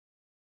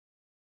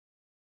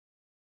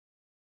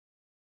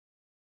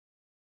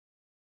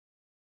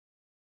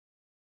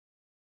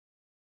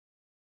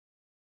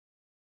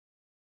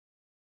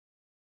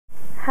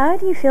How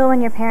did you feel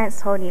when your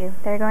parents told you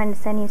they're going to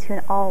send you to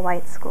an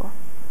all-white school?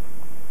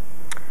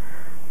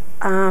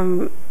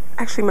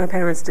 Actually, my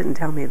parents didn't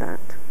tell me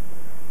that.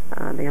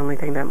 The only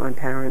thing that my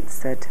parents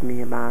said to me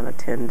about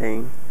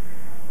attending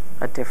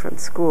a different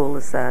school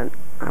is that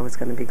I was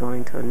going to be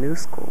going to a new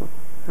school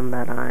and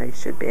that I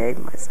should behave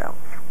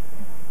myself.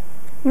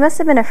 You must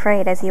have been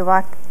afraid as you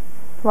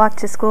walked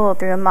to school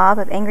through a mob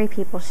of angry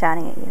people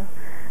shouting at you.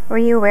 Were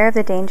you aware of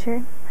the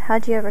danger? How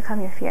did you overcome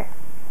your fear?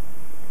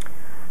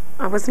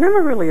 I was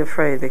never really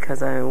afraid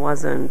because I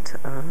wasn't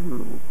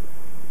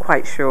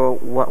quite sure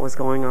what was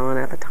going on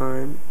at the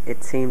time.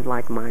 It seemed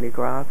like Mardi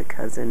Gras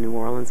because in New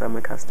Orleans I'm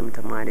accustomed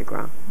to Mardi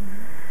Gras.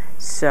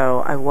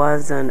 So I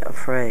wasn't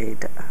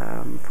afraid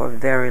for a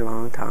very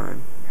long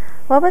time.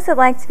 What was it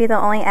like to be the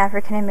only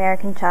African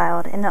American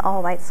child in an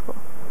all-white school?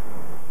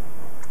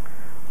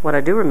 What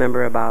I do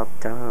remember about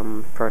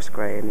first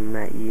grade in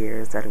that year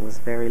is that it was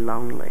very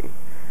lonely.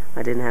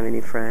 I didn't have any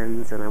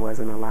friends and I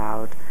wasn't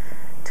allowed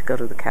to go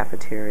to the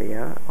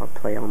cafeteria or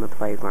play on the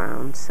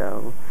playground.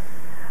 So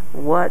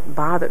what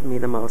bothered me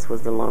the most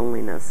was the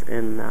loneliness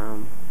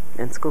in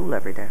school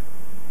every day.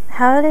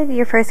 How did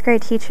your first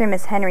grade teacher,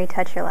 Miss Henry,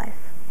 touch your life?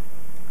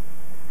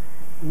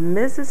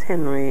 Mrs.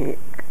 Henry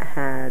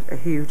had a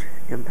huge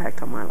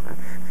impact on my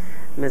life.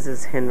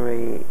 Mrs.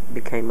 Henry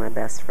became my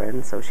best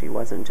friend, so she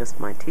wasn't just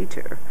my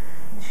teacher.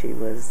 She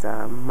was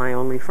my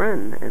only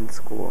friend in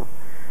school.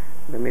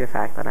 The mere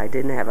fact that I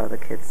didn't have other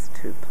kids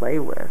to play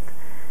with,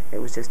 it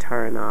was just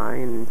her and I,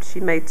 and she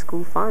made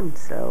school fun,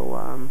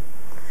 so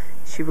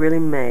she really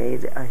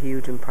made a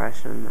huge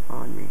impression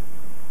on me.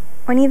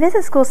 When you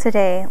visit schools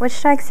today, what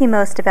strikes you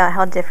most about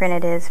how different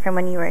it is from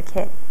when you were a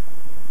kid?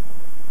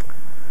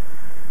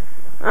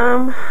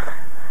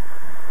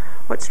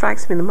 What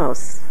strikes me the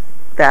most?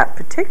 That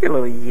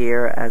particular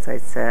year, as I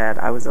said,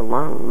 I was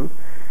alone,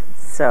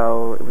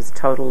 so it was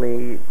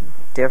totally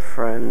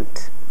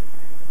different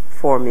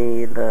for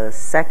me the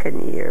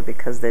second year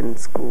because then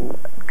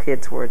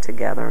kids were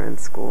together in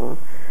school,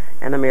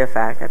 and the mere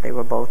fact that they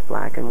were both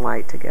black and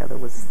white together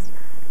was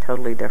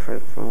totally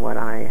different from what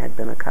I had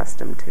been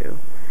accustomed to.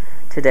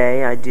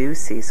 Today I do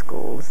see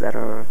schools that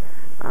are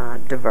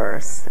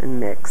diverse and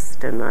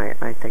mixed, and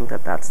I think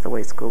that that's the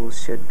way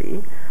schools should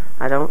be.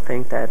 I don't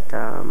think that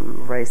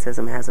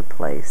racism has a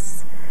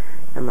place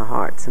in the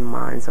hearts and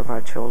minds of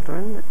our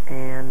children,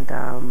 and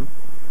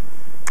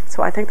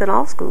so I think that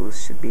all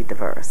schools should be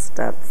diverse.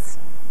 That's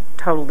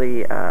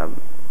totally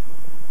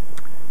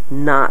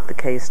not the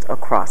case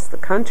across the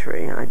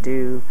country. I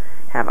do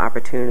have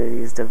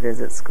opportunities to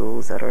visit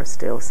schools that are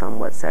still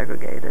somewhat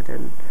segregated,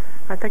 and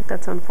I think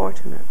that's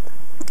unfortunate.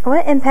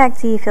 What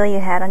impact do you feel you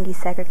had on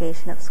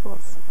desegregation of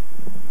schools?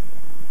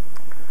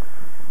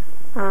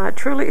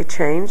 Truly, it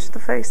changed the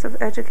face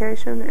of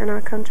education in our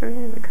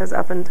country because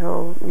up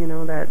until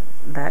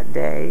that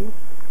day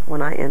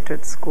when I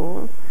entered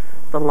school,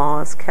 the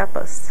laws kept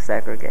us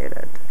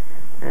segregated.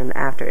 And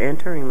after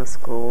entering the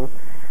school,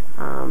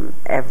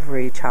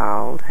 every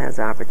child has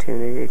the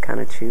opportunity to kind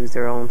of choose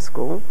their own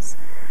schools,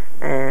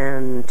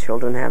 and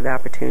children have the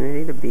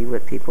opportunity to be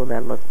with people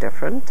that look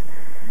different,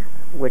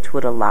 which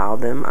would allow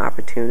them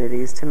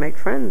opportunities to make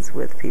friends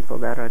with people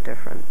that are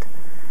different.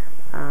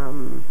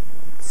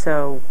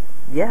 So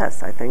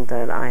yes, I think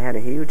that I had a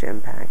huge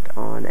impact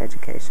on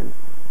education.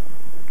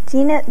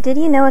 Did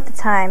you know at the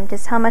time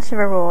just how much of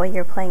a role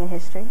you're playing in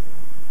history?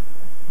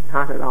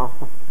 Not at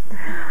all.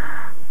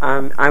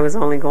 I was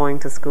only going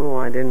to school.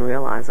 I didn't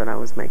realize that I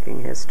was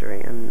making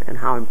history and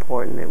how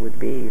important it would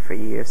be for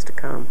years to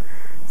come.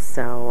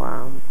 So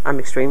I'm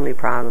extremely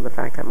proud of the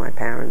fact that my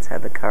parents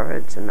had the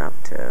courage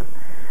enough to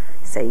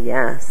say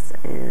yes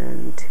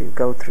and to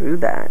go through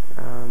that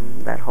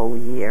whole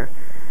year,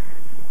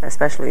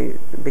 especially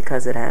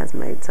because it has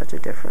made such a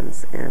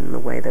difference in the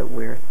way that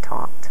we're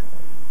taught.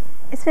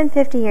 It's been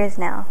 50 years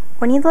now.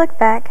 When you look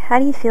back, how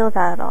do you feel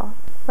about it all?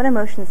 What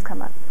emotions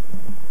come up?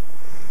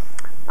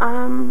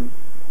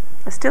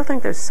 I still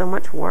think there's so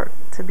much work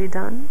to be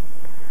done.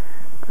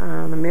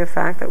 The mere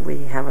fact that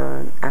we have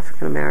an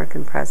African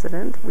American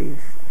president,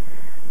 we've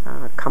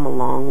come a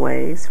long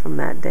ways from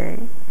that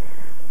day.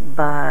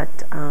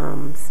 But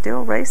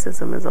still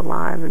racism is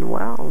alive and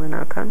well in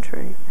our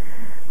country,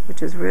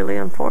 which is really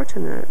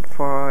unfortunate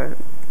for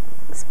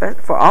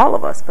all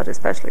of us, but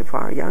especially for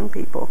our young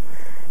people,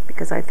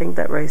 because I think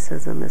that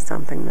racism is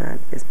something that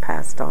is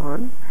passed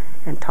on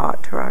and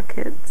taught to our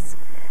kids,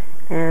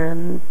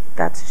 and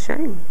that's a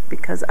shame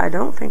because I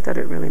don't think that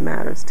it really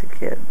matters to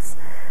kids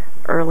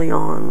early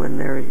on when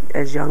they're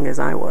as young as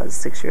I was,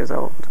 6 years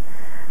old.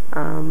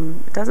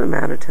 It doesn't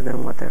matter to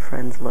them what their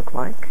friends look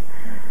like.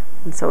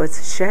 And so it's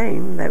a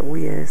shame that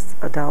we as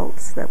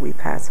adults, that we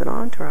pass it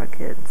on to our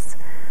kids.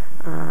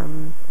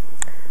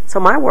 So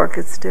my work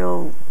is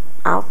still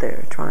out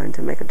there trying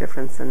to make a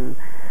difference and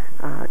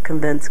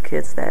convince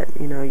kids that,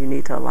 you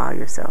need to allow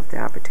yourself the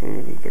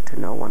opportunity to get to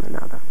know one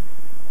another.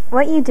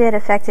 What you did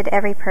affected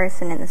every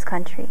person in this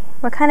country.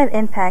 What kind of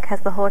impact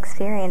has the whole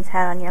experience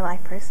had on your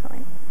life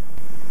personally?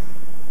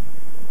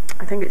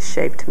 I think it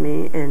shaped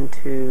me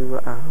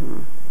into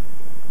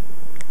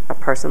a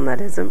person that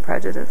isn't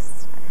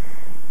prejudiced.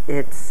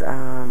 It's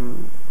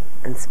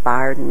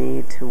inspired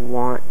me to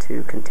want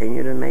to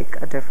continue to make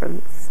a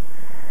difference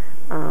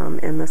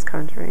in this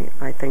country.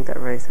 I think that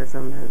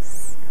racism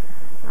is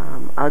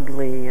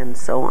ugly and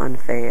so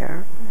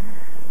unfair.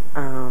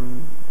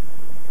 And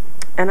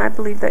I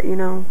believe that,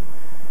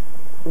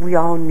 we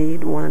all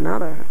need one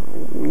another.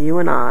 You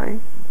and I,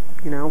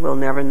 we'll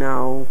never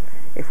know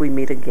if we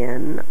meet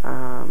again,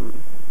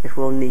 if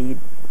we'll need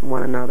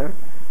one another.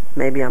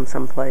 Maybe I'm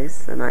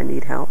someplace and I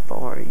need help,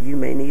 or you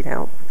may need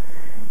help.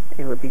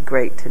 It would be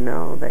great to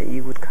know that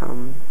you would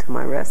come to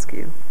my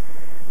rescue.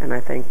 And I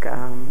think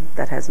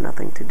that has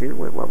nothing to do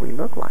with what we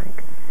look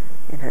like.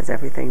 It has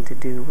everything to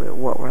do with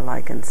what we're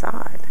like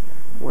inside,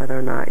 whether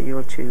or not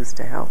you'll choose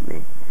to help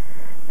me.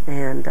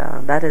 And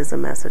that is a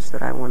message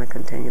that I want to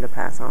continue to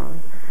pass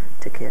on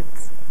to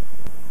kids.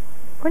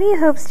 What do you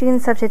hope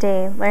students of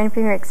today learn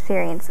from your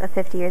experience of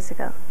 50 years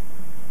ago?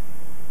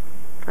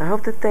 I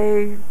hope that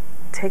they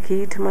take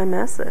heed to my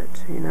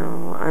message,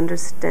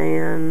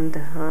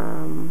 understand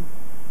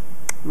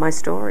my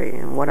story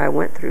and what I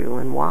went through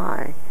and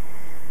why.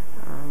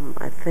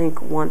 I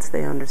think once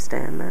they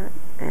understand that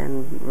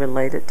and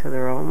relate it to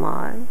their own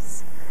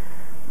lives,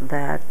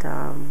 that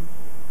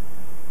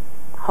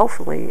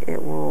hopefully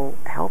it will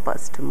help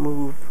us to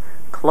move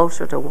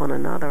closer to one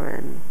another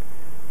and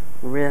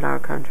rid our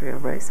country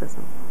of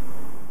racism.